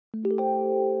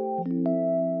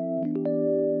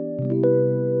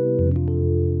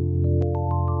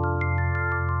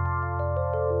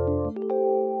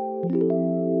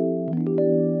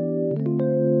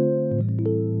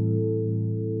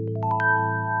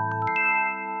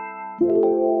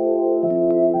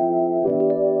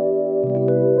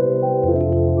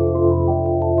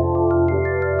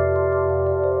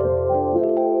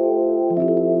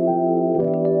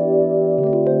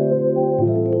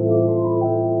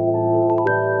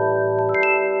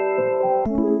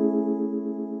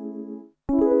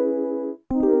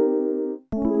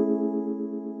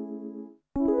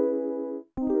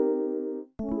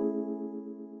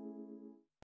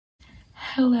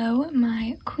Hello,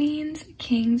 my queens,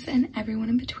 kings, and everyone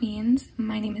in betweens.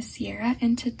 My name is Sierra,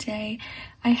 and today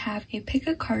I have a pick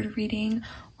a card reading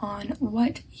on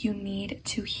what you need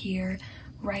to hear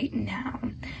right now.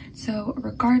 So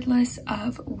regardless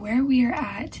of where we are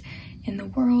at in the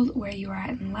world, where you are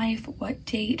at in life, what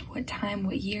date, what time,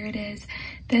 what year it is,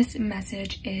 this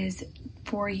message is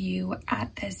for you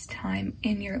at this time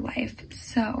in your life.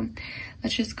 So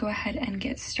let's just go ahead and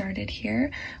get started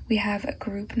here. We have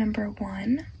group number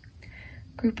 1,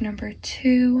 group number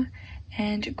 2,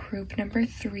 and group number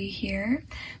 3 here.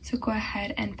 So go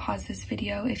ahead and pause this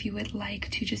video if you would like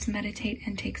to just meditate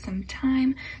and take some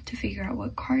time to figure out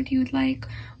what card you would like,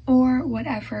 or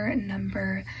whatever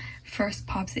number first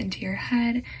pops into your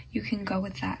head, you can go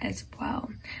with that as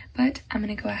well. But I'm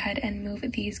going to go ahead and move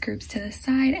these groups to the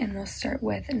side, and we'll start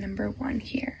with number 1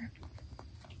 here.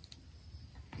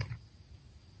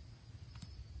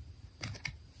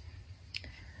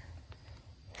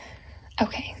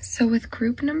 Okay, so with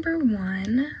group number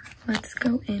 1, let's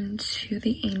go into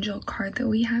the angel card that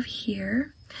we have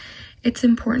here. It's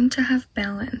important to have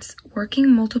balance,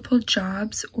 working multiple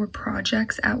jobs or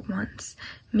projects at once,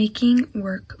 making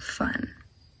work fun.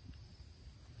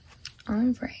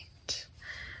 All right,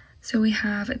 so we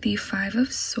have the 5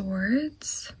 of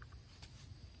Swords,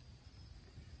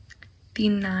 the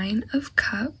 9 of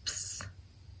Cups.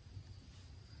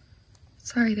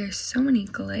 Sorry, there's so many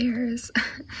glares.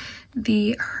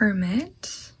 The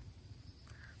Hermit.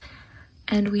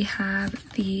 And we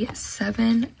have the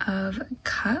 7 of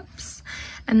Cups.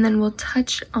 And then we'll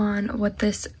touch on what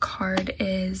this card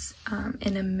is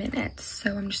in a minute.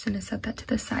 So I'm just going to set that to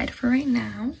the side for right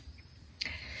now.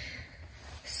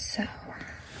 So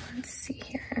let's see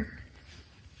here.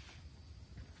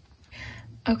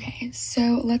 Okay,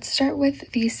 so let's start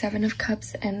with the 7 of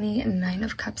Cups and the 9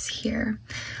 of Cups here.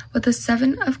 What the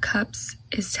 7 of Cups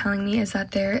is telling me is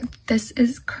that this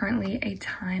is currently a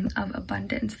time of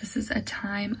abundance. This is a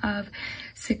time of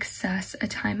success, a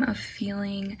time of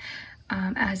feeling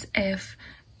as if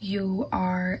you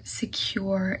are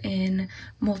secure in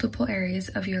multiple areas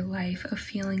of your life, a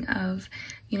feeling of,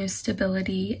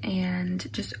 stability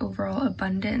and just overall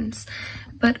abundance.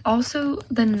 But also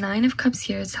the 9 of Cups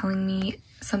here is telling me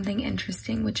something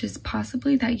interesting, which is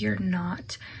possibly that you're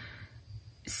not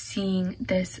seeing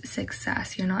this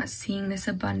success, you're not seeing this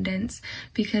abundance,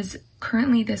 because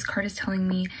currently this card is telling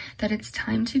me that it's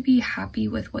time to be happy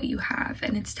with what you have,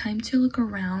 and it's time to look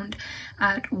around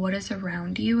at what is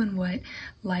around you and what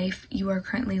life you are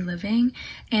currently living,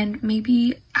 and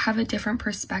maybe have a different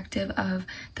perspective of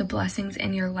the blessings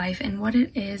in your life and what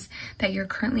it is that you're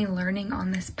currently learning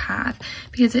on this path.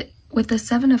 Because with the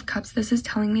 7 of Cups, this is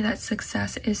telling me that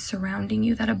success is surrounding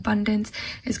you, that abundance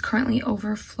is currently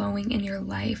overflowing in your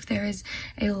life. There is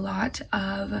a lot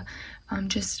of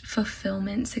just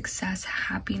fulfillment, success,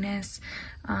 happiness,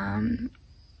 and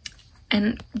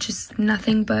just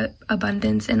nothing but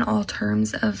abundance in all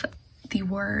terms of the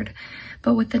word.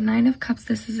 But with the 9 of Cups,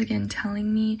 this is again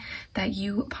telling me that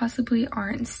you possibly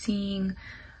aren't seeing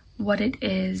what it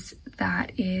is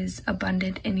that is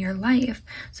abundant in your life.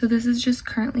 So this is just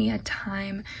currently a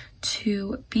time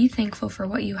to be thankful for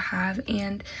what you have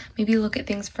and maybe look at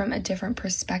things from a different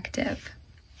perspective.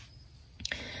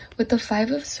 With the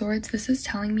 5 of Swords, this is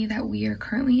telling me that we are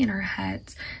currently in our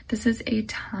heads. This is a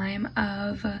time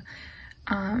of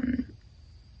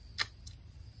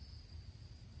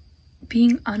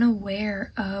being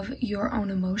unaware of your own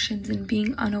emotions and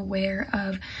being unaware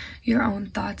of your own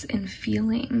thoughts and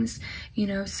feelings,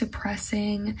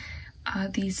 suppressing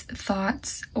these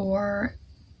thoughts or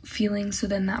feelings so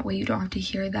then that way you don't have to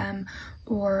hear them,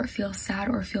 or feel sad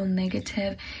or feel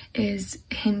negative is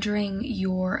hindering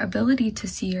your ability to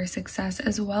see your success,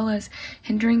 as well as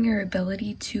hindering your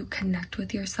ability to connect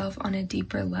with yourself on a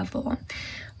deeper level.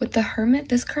 With the Hermit,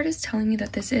 this card is telling me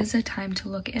that this is a time to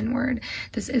look inward.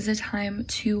 This is a time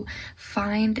to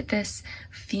find this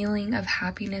feeling of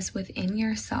happiness within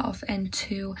yourself and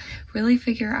to really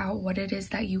figure out what it is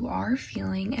that you are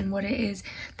feeling and what it is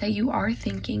that you are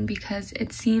thinking, because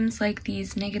it seems like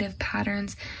these negative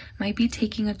patterns might be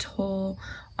taking a toll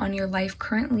on your life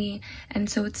currently. And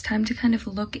so it's time to kind of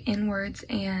look inwards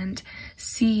and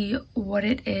see what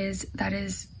it is that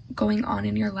is going on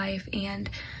in your life and,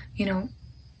 you know,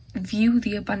 view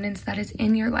the abundance that is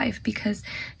in your life. Because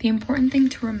the important thing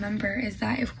to remember is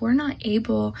that if we're not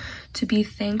able to be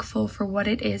thankful for what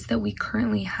it is that we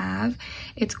currently have,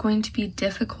 it's going to be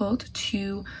difficult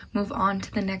to move on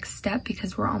to the next step,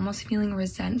 because we're almost feeling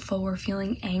resentful, we're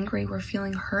feeling angry, we're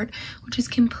feeling hurt, which is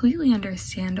completely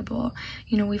understandable.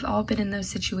 You know, we've all been in those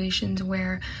situations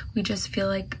where we just feel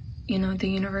like, you know, the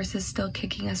universe is still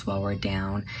kicking us while we're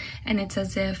down, and it's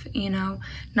as if, you know,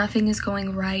 nothing is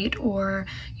going right, or,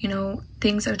 you know,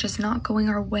 things are just not going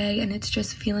our way, and it's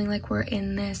just feeling like we're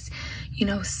in this, you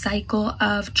know, cycle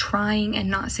of trying and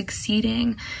not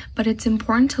succeeding. But it's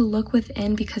important to look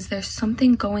within, because there's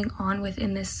something going on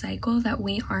within this cycle that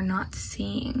we are not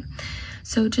seeing.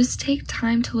 So just take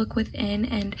time to look within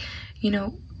and, you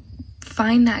know,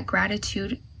 find that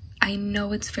gratitude. I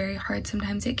know it's very hard.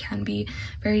 Sometimes it can be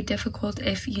very difficult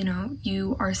if, you know,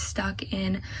 you are stuck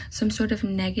in some sort of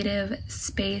negative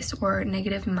space or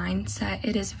negative mindset.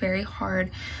 It is very hard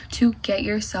to get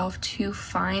yourself to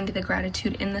find the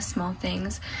gratitude in the small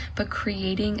things, but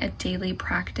creating a daily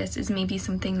practice is maybe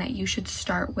something that you should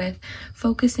start with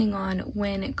focusing on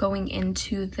when going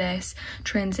into this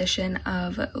transition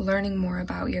of learning more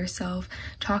about yourself,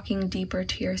 talking deeper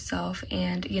to yourself,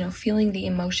 and, you know, feeling the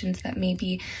emotions that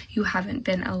maybe you haven't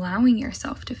been allowing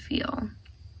yourself to feel.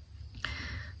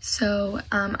 So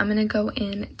I'm going to go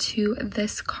into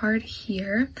this card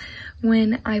here.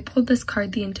 When I pulled this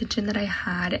card, the intention that I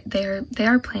had, they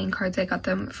are playing cards. I got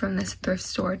them from this thrift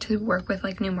store to work with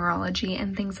like numerology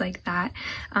and things like that.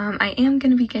 I am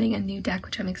going to be getting a new deck,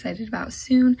 which I'm excited about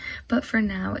soon, but for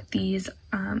now these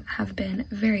have been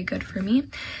very good for me.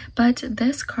 But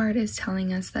this card is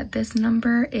telling us that this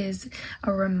number is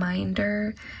a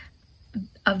reminder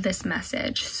of this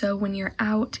message. So when you're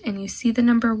out and you see the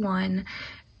number 1,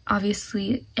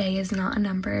 obviously A is not a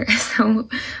number, so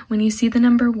when you see the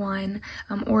number 1,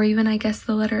 or even I guess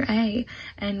the letter A,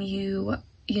 and you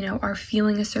know, are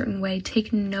feeling a certain way,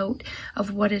 take note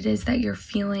of what it is that you're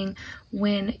feeling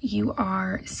when you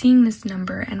are seeing this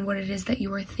number, and what it is that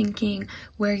you are thinking,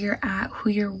 where you're at, who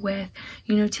you're with.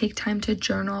 You know, take time to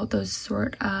journal those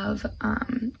sort of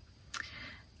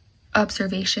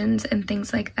observations and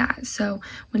things like that. So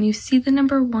when you see the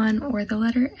number 1 or the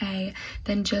letter A,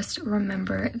 then just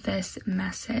remember this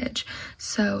message.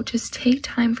 So just take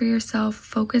time for yourself,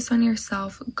 focus on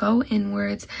yourself, go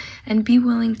inwards, and be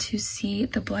willing to see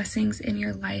the blessings in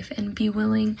your life, and be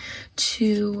willing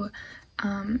to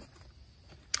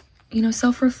you know,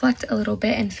 self-reflect a little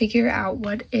bit and figure out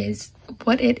what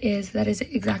it is that is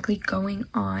exactly going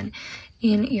on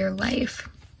in your life.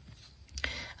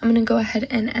 I'm going to go ahead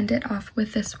and end it off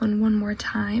with this one more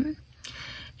time.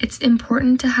 It's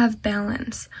important to have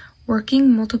balance,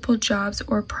 working multiple jobs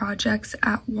or projects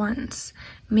at once,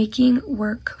 making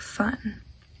work fun.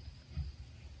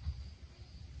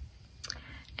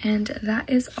 And that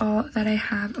is all that I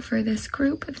have for this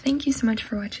group. Thank you so much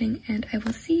for watching, and I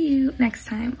will see you next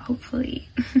time, hopefully.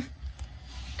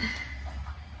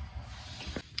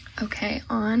 Okay,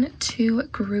 on to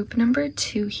group number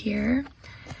 2 here.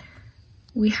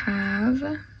 We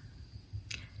have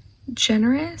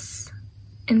generous,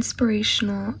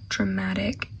 inspirational,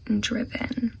 dramatic, and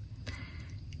driven.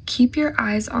 Keep your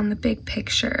eyes on the big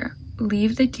picture.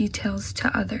 Leave the details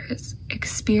to others.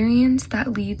 Experience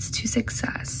that leads to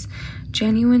success.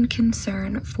 Genuine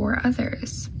concern for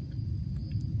others.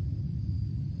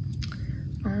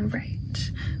 All right.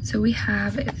 So we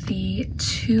have the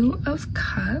 2 of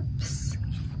Cups,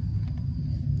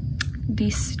 the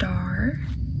Star,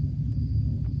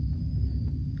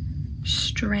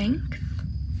 Strength,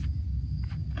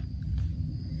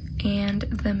 and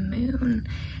the Moon.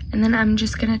 And then I'm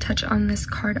just going to touch on this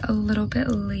card a little bit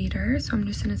later, so I'm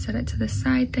just going to set it to the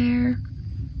side there.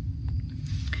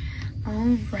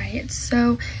 All right,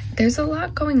 so there's a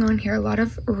lot going on here, a lot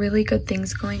of really good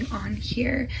things going on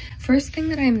here. First thing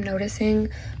that I'm noticing,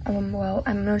 well,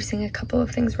 I'm noticing a couple of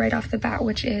things right off the bat,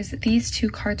 which is these two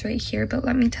cards right here, but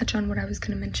let me touch on what I was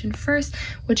going to mention first,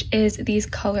 which is these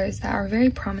colors that are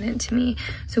very prominent to me.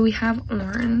 So we have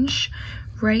orange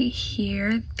right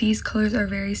here. These colors are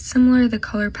very similar, the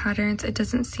color patterns. It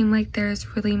doesn't seem like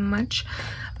there's really much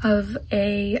of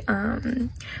a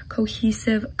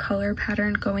cohesive color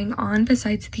pattern going on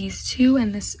besides these two,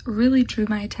 and this really drew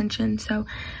my attention, so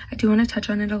I do want to touch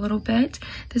on it a little bit.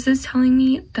 This is telling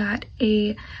me that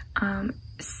a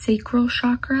sacral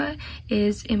chakra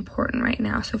is important right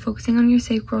now, so focusing on your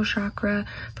sacral chakra,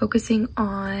 focusing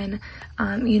on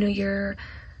you know, your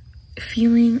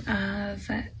feeling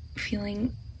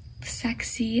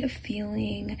sexy,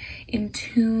 feeling in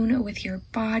tune with your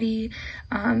body,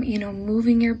 you know,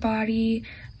 moving your body,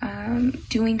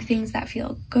 doing things that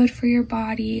feel good for your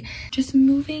body, just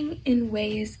moving in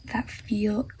ways that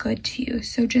feel good to you.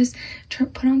 So just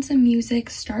put on some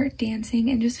music, start dancing,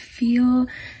 and just feel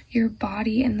your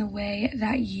body in the way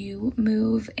that you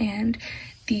move and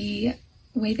the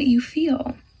way that you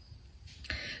feel.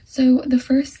 So the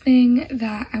first thing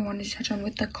that I wanted to touch on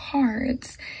with the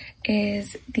cards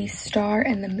is the star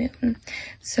and the moon.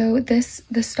 So the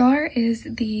star is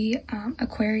the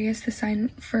Aquarius, the sign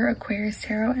for Aquarius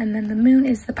tarot, and then the moon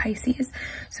is the Pisces.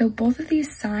 So both of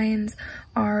these signs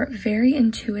are very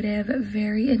intuitive,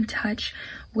 very in touch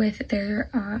with their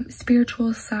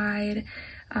spiritual side,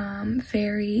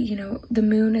 very, you know, the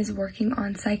moon is working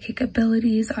on psychic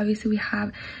abilities. Obviously we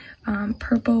have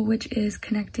purple, which is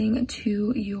connecting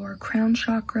to your crown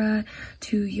chakra,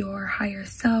 to your higher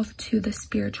self, to the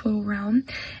spiritual realm.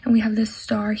 And we have this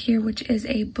star here, which is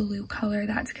a blue color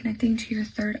that's connecting to your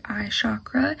third eye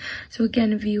chakra. So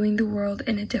again, viewing the world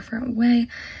in a different way,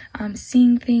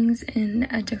 seeing things in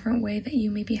a different way that you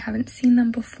maybe haven't seen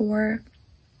them before.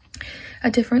 A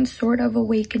different sort of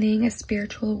awakening, a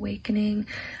spiritual awakening,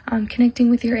 connecting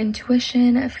with your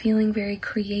intuition, feeling very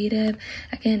creative,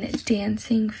 again,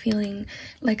 dancing, feeling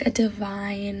like a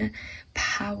divine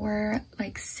power,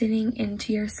 like sitting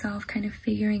into yourself, kind of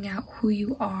figuring out who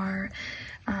you are.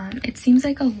 It seems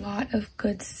like a lot of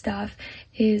good stuff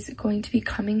is going to be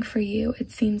coming for you.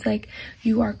 It seems like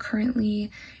you are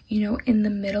currently, you know, in the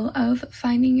middle of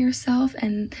finding yourself,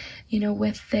 and, you know,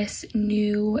 with this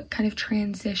new kind of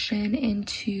transition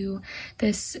into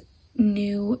this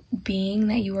new being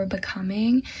that you are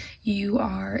becoming, you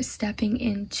are stepping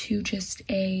into just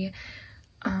a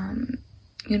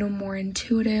you know, more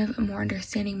intuitive, more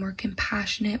understanding, more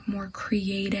compassionate, more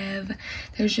creative.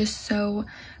 There's just so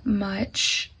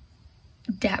much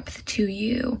depth to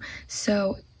you.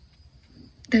 So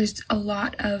there's a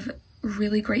lot of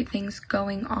really great things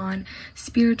going on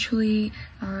spiritually,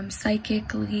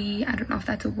 psychically, I don't know if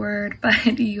that's a word,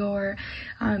 but your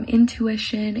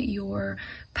intuition, your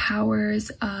powers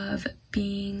of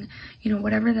being, you know,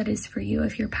 whatever that is for you.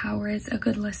 If your power is a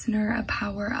good listener, a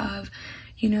power of,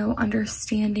 you know,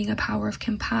 understanding, a power of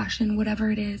compassion, whatever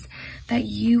it is that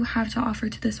you have to offer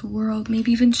to this world,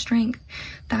 maybe even strength,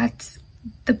 that's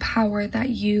the power that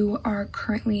you are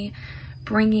currently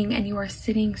bringing, and you are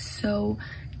sitting so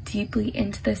deeply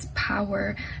into this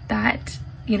power that,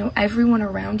 you know, everyone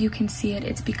around you can see it.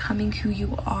 It's becoming who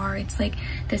you are. It's like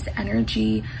this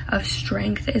energy of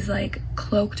strength is like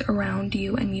cloaked around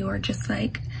you, and you are just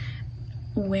like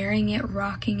wearing it,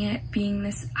 rocking it, being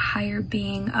this higher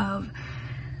being of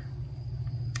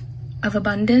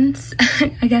abundance.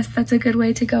 I guess that's a good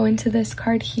way to go into this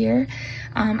card here.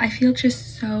 I feel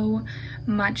just so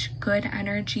much good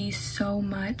energy, so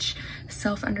much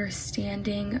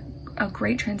self-understanding, a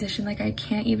great transition. Like, I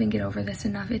can't even get over this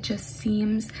enough. It just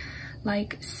seems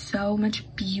like so much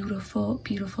beautiful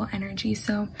energy.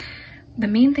 So the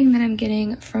main thing that I'm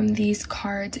getting from these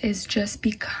cards is just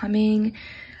becoming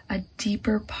a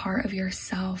deeper part of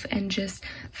yourself, and just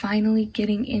finally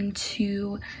getting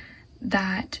into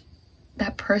that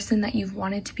person that you've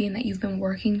wanted to be and that you've been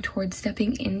working towards.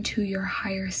 Stepping into your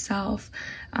higher self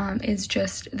is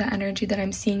just the energy that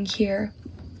I'm seeing here.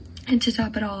 And to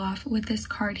top it all off with this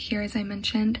card here, as I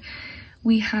mentioned,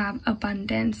 we have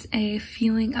abundance, a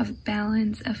feeling of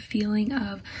balance, a feeling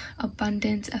of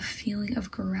abundance, a feeling of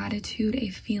gratitude, a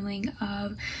feeling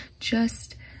of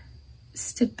just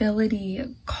stability,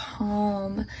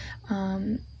 calm,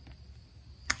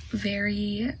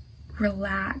 very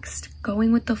relaxed,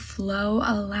 going with the flow,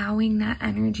 allowing that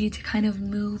energy to kind of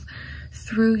move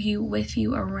through you, with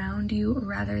you, around you,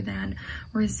 rather than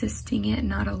resisting it,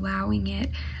 not allowing it,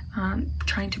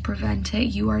 trying to prevent it.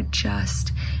 You are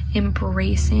just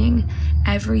embracing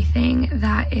everything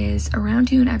that is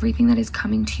around you and everything that is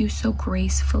coming to you so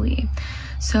gracefully.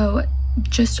 So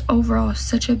just overall,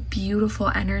 such a beautiful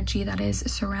energy that is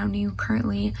surrounding you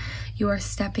currently. You are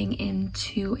stepping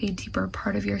into a deeper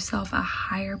part of yourself, a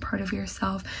higher part of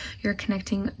yourself. You're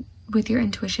connecting with your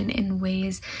intuition in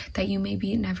ways that you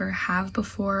maybe never have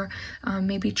before.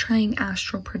 Maybe trying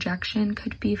astral projection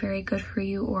could be very good for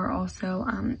you, or also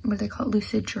what they call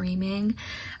lucid dreaming.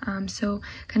 So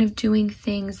kind of doing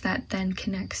things that then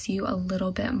connects you a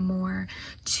little bit more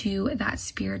to that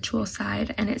spiritual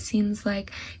side. And it seems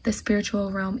like the spiritual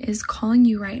realm is calling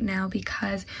you right now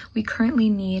because we currently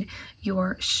need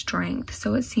your strength.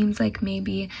 So it seems like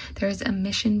maybe there's a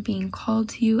mission being called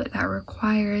to you that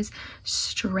requires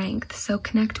strength. So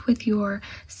connect with your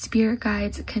spirit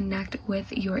guides, connect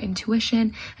with your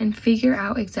intuition, and figure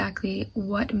out exactly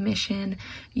what mission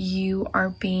you are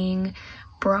being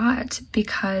brought,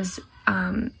 because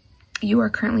you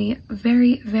are currently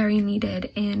very, very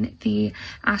needed in the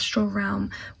astral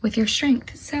realm with your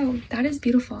strength. So that is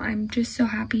beautiful. I'm just so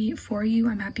happy for you.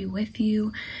 I'm happy with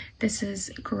you. This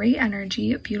is great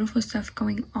energy, beautiful stuff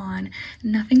going on,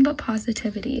 nothing but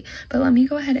positivity. But let me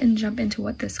go ahead and jump into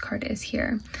what this card is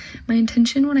here. My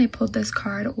intention when I pulled this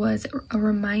card was a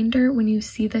reminder when you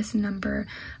see this number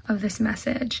of this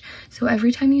message. So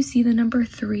every time you see the number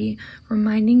 3,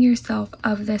 reminding yourself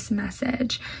of this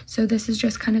message. So this is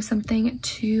just kind of something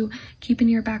to keep in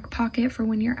your back pocket for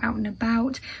when you're out and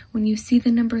about. When you see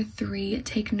the number 3,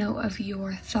 take note of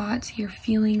your thoughts, your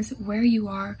feelings, where you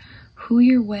are, who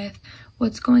you're with,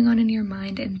 what's going on in your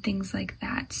mind, and things like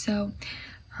that. So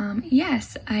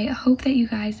yes, I hope that you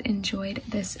guys enjoyed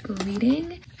this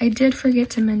reading. I did forget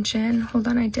to mention,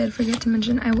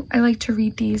 I like to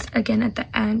read these again at the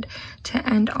end to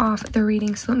end off the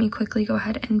reading. So let me quickly go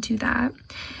ahead and do that.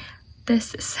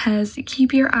 This says,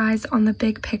 keep your eyes on the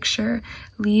big picture,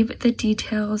 leave the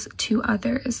details to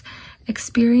others.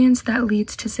 Experience that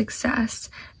leads to success,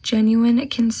 genuine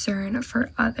concern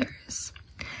for others.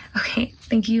 Okay,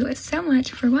 thank you so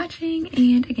much for watching,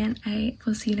 and again, I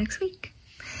will see you next week.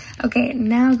 Okay,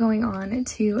 now going on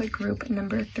to group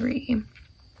number 3.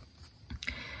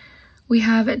 We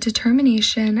have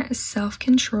determination,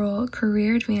 self-control,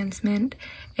 career advancement,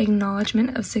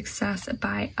 acknowledgement of success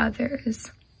by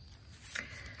others.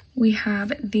 We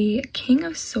have the King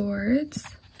of Swords,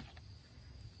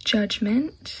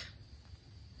 Judgment,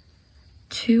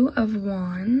 2 of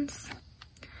Wands,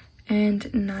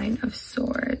 and 9 of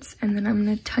Swords. And then I'm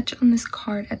going to touch on this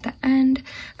card at the end,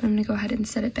 but I'm going to go ahead and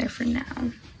set it there for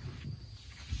now.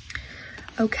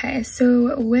 Okay,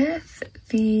 so with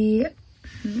the,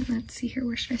 let's see here,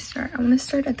 where should I start? I want to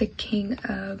start at the King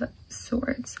of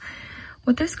Swords.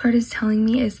 What this card is telling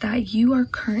me is that you are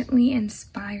currently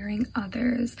inspiring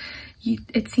others.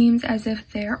 It seems as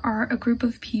if there are a group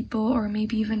of people, or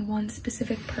maybe even one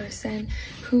specific person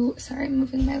who, sorry, I'm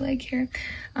moving my leg here,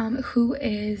 who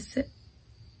is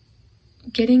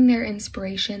getting their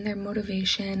inspiration, their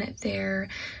motivation, their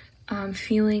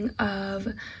feeling of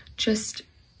just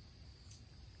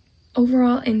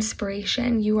overall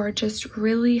inspiration. You are just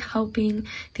really helping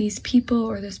these people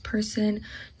or this person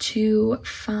to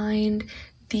find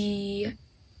the,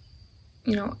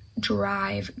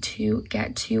 drive to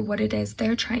get to what it is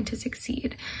they're trying to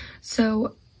succeed.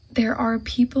 So there are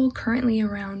people currently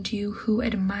around you who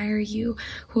admire you,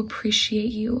 who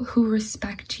appreciate you, who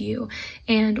respect you,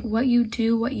 and what you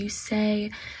do, what you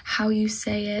say, how you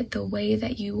say it, the way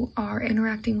that you are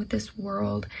interacting with this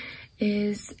world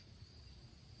is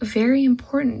very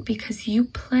important, because you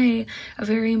play a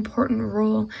very important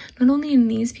role not only in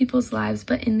these people's lives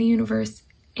but in the universe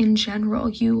in general.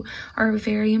 You are a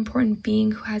very important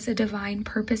being who has a divine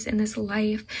purpose in this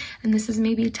life, and this is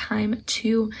maybe time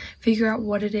to figure out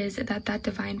what it is that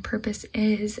divine purpose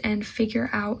is, and figure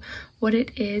out what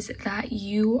it is that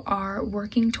you are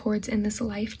working towards in this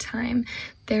lifetime.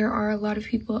 There are a lot of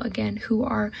people, again, who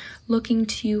are looking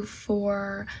to you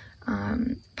for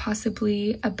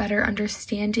possibly a better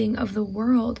understanding of the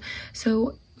world.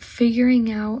 So figuring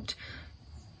out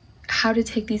how to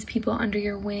take these people under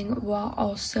your wing while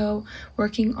also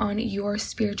working on your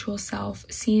spiritual self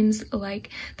seems like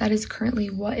that is currently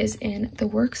what is in the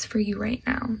works for you right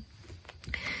now.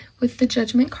 With the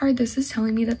Judgment card, this is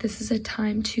telling me that this is a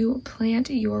time to plant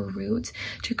your roots,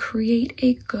 to create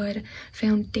a good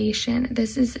foundation.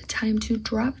 This is a time to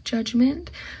drop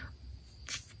judgment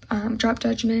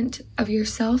of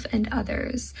yourself and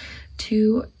others,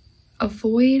 to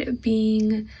avoid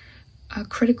being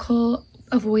critical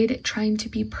avoid trying to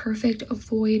be perfect,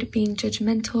 avoid being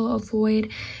judgmental,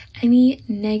 avoid any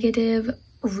negative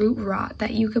root rot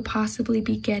that you could possibly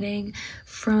be getting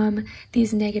from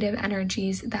these negative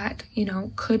energies that, you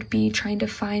know, could be trying to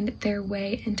find their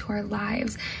way into our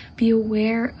lives. Be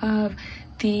aware of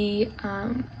the,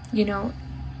 you know,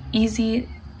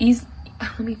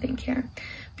 let me think here.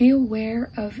 Be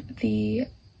aware of the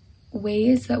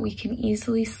ways that we can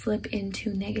easily slip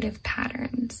into negative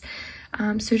patterns.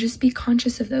 So just be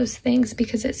conscious of those things,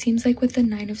 because it seems like with the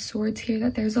Nine of Swords here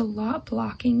that there's a lot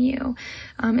blocking you.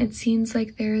 It seems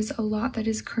like there's a lot that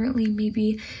is currently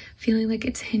maybe feeling like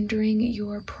it's hindering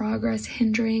your progress,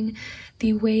 hindering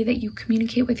the way that you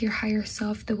communicate with your higher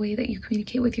self, the way that you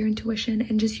communicate with your intuition,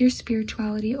 and just your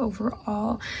spirituality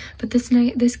overall. But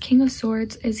this King of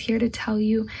Swords is here to tell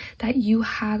you that you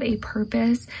have a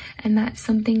purpose and that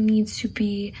something needs to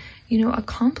be, you know,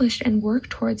 accomplished and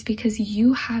worked towards, because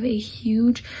you have a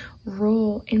huge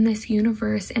role in this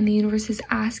universe, and the universe is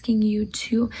asking you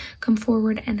to come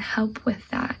forward and help with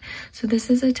that. So this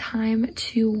is a time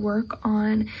to work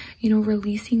on, you know,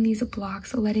 releasing these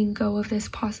blocks, letting go of this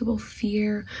possible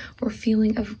fear or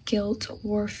feeling of guilt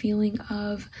or feeling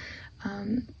of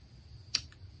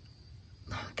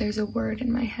there's a word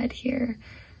in my head here,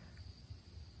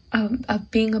 of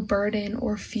being a burden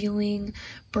or feeling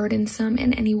burdensome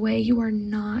in any way. You are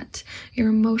not. Your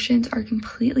emotions are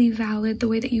completely valid. The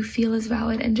way that you feel is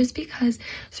valid. And just because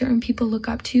certain people look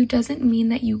up to you doesn't mean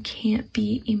that you can't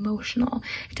be emotional.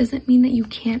 It doesn't mean that you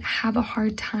can't have a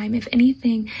hard time. If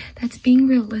anything, that's being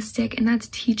realistic, and that's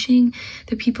teaching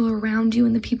the people around you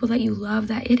and the people that you love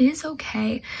that it is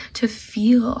okay to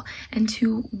feel and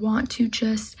to want to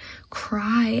just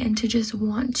cry and to just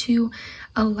want to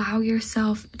allow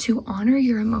yourself to honor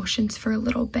your emotions for a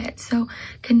little bit. So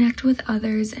connect with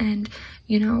others and,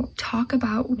 you know, talk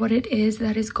about what it is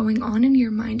that is going on in your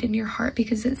mind and your heart,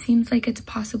 because it seems like it's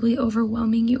possibly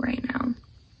overwhelming you right now.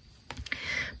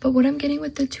 But what I'm getting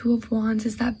with the Two of Wands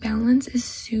is that balance is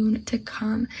soon to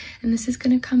come, and this is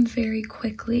going to come very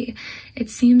quickly.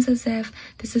 It seems as if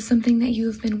this is something that you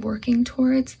have been working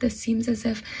towards. This seems as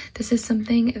if this is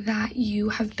something that you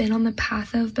have been on the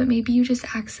path of, but maybe you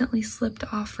just accidentally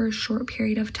slipped off for a short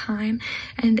period of time,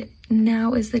 and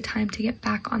now is the time to get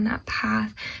back on that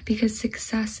path, because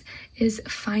success is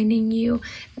finding you,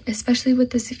 especially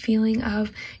with this feeling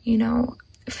of, you know,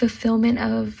 fulfillment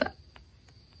of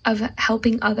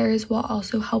helping others while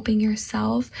also helping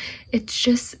yourself. It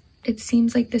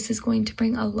seems like this is going to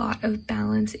bring a lot of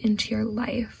balance into your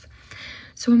life.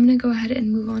 So I'm going to go ahead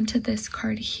and move on to this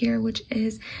card here, which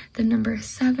is the number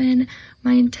 7.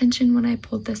 My intention when I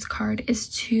pulled this card is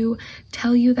to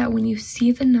tell you that when you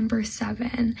see the number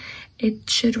 7, it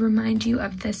should remind you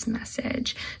of this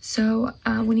message. So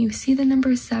when you see the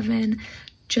number 7,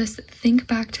 just think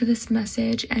back to this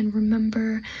message and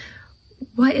remember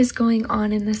what is going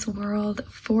on in this world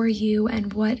for you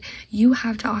and what you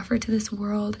have to offer to this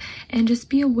world, and just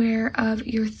be aware of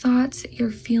your thoughts, your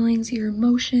feelings, your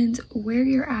emotions, where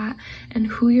you're at, and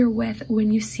who you're with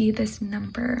when you see this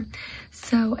number.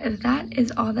 So that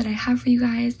is all that I have for you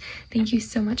guys. Thank you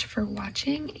so much for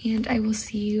watching, and I will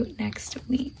see you next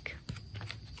week.